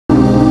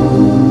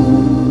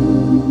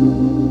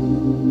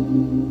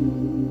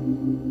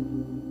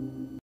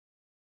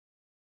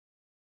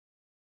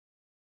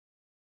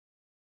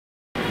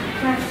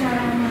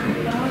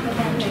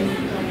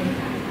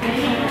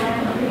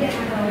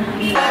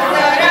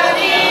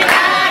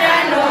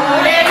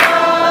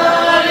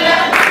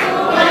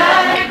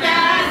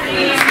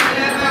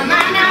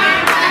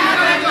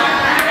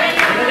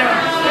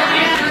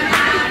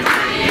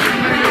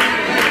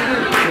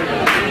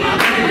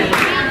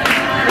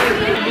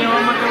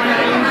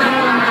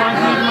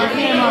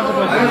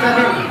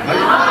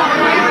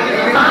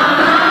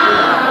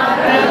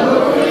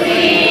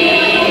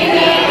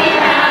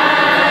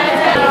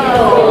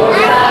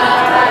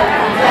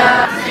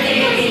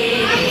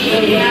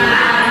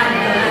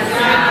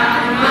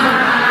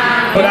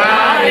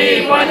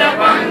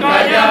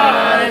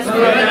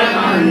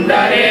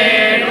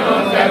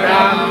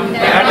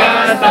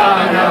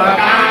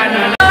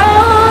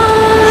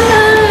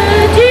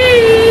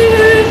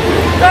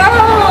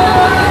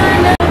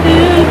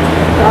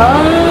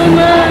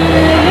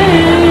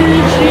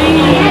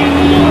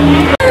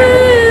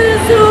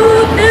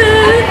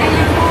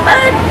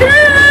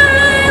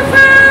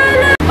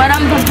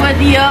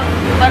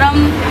परम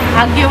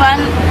भाग्यवान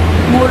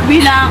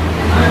मोरबीना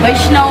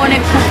वैष्णवों ने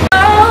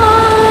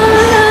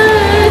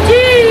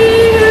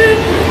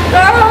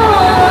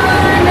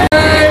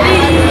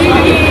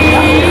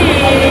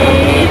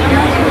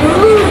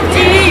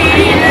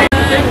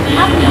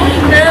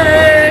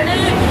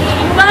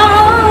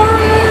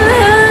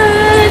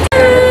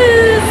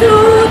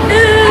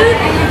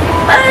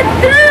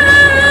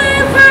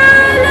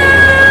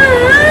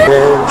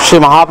श्री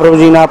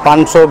महाप्रभुजी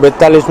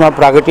 542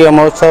 प्रागट्य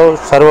महोत्सव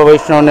सर्व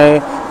वैष्णव ने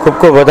खूब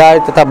खूब बधाई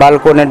तथा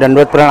बाळको ने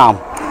दंडवत प्रणाम।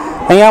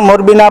 अहींया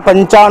मोरबीना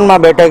 55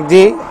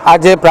 बेठकजी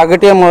आज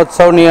प्रागट्य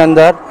महोत्सव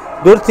अंदर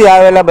दूर थी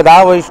आवेला बधा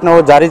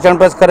वैष्णव जारी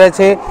चरणप्रस करे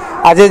छे।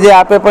 आज जे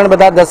आपे पण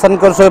बधा दर्शन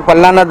करशो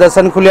पल्लाना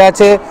दर्शन खुल्या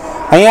छे।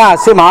 अहींया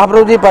श्री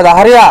महाप्रभुजी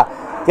पधार्या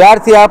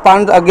त्यारथी आ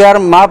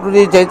 5-11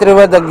 महाप्रभुजी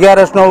चैत्रवद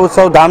 11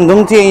 उत्सव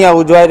धामधूमथी अहींया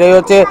उजवाई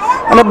रह्यो छे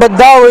અને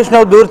બધા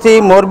વૈષ્ણવ દૂરથી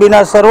મોરબીના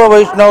સર્વ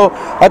વૈષ્ણવ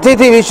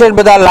અતિથિ વિશેષ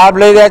બધા લાભ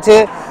લઈ રહ્યા છે।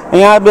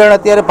 અહીંયા બેન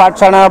અત્યારે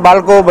પાઠશાળા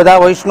બાળકો બધા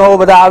વૈષ્ણવો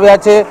બધા આવ્યા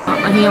છે।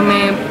 અહીં અમે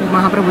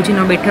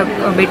મહાપ્રભુજીનો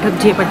બેઠક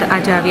જે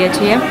આજે આવ્યા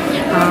છીએ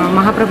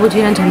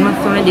મહાપ્રભુજીના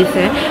જન્મોત્સવના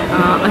દિવસે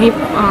અહીં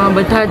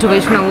બધા જ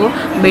વૈષ્ણવો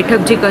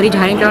બેઠકજી કરી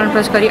જાહેર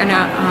પ્રવેશ કરી અને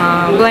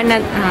ભગવાનના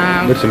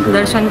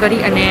દર્શન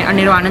કરી અને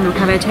અનેરો આનંદ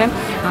ઉઠાવે છે।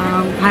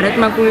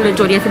 ભારતમાં કુલ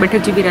 84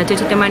 બેઠકજી બિરાજે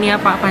છે, તેમાંની આ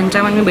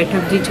 55મી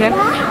બેઠકજી છે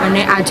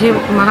અને આજે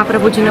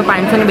મહાપ્રભુજીનો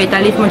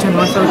 542મો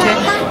જન્મોત્સવ છે।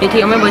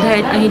 તેથી અમે બધા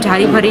અહીં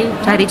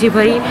જારીજી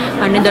ભરી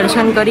અને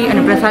દર્શન કરી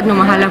અને પ્રસાદનો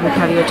મહાલાભ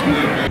ઉઠાવ્યો છે।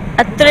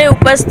 અત્રે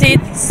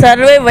ઉપસ્થિત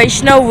સર્વે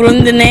વૈષ્ણવ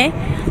વૃંદને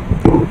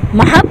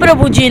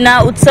મહાપ્રભુજીના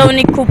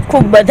ઉત્સવની ખૂબ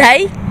ખૂબ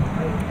બધાઈ।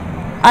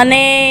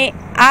 અને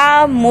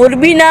આ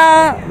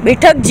મોરબીના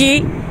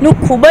બેઠકજીનું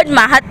ખૂબ જ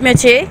મહાત્મ્ય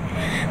છે।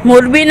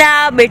 મોરબીના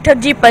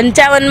બેઠકજી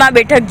 55માં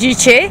બેઠકજી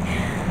છે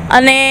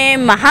અને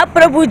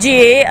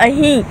મહાપ્રભુજીએ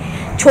અહીં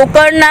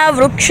છોકરના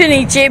વૃક્ષ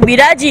નીચે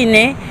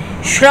બિરાજીને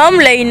શ્રમ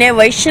લઈને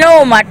વૈષ્ણવો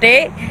માટે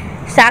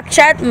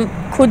સાક્ષાત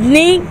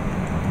ખુદની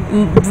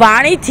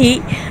વાણીથી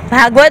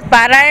ભાગવત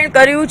પારાયણ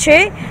કર્યું છે।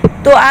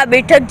 તો આ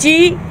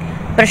બેઠકજી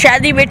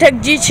પ્રસાદી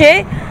બેઠકજી છે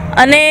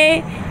અને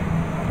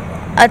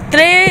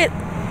અત્રે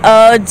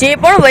જે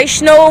પણ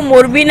વૈષ્ણવો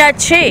મોરબીના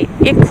છે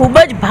એ ખૂબ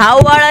જ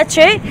ભાવવાળા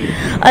છે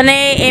અને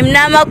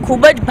એમનામાં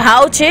ખૂબ જ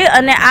ભાવ છે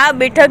અને આ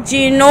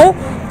બેઠકજીનો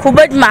ખૂબ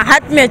જ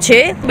મહાત્મ્ય છે।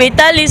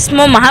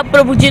 42મો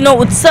મહાપ્રભુજીનો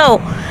ઉત્સવ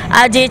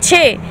આજે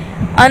છે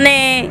અને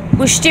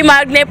પુષ્ટિ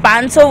માર્ગને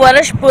 500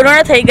 વર્ષ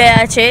પૂર્ણ થઈ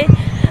ગયા છે,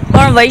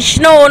 પણ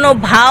વૈષ્ણવોનો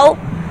ભાવ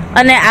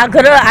અને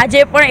આગ્રહ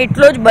આજે પણ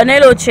એટલો જ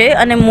બનેલો છે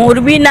અને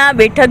મોરબીના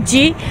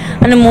બેઠકજી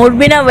અને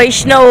મોરબીના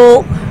વૈષ્ણવો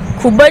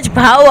ખૂબ જ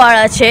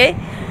ભાવવાળા છે।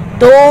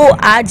 તો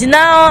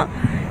આજના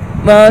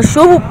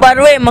શુભ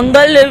પર્વે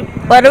મંગલ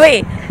પર્વે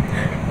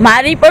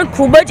મારી પણ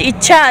ખૂબ જ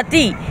ઈચ્છા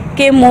હતી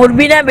કે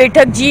મોરબીના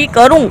બેઠકજી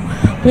કરું।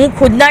 હું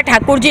ખુદના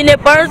ઠાકુરજીને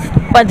પણ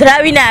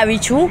પધરાવીને આવી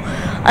છું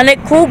અને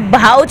ખૂબ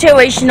ભાવ છે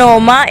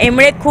વૈષ્ણવોમાં,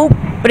 એમણે ખૂબ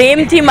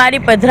પ્રેમથી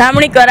મારી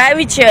પધરામણી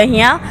કરાવી છે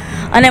અહીંયા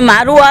અને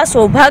મારું આ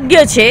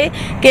સૌભાગ્ય છે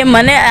કે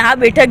મને આ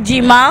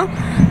બેઠકજીમાં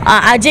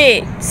આજે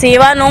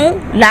સેવાનો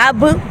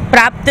લાભ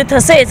પ્રાપ્ત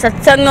થશે,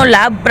 સત્સંગનો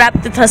લાભ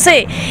પ્રાપ્ત થશે,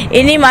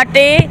 એની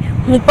માટે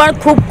હું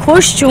પણ ખૂબ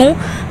ખુશ છું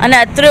અને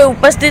અત્રે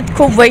ઉપસ્થિત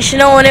ખૂબ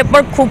વૈષ્ણવોને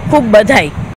પણ ખૂબ ખૂબ બધાઈ।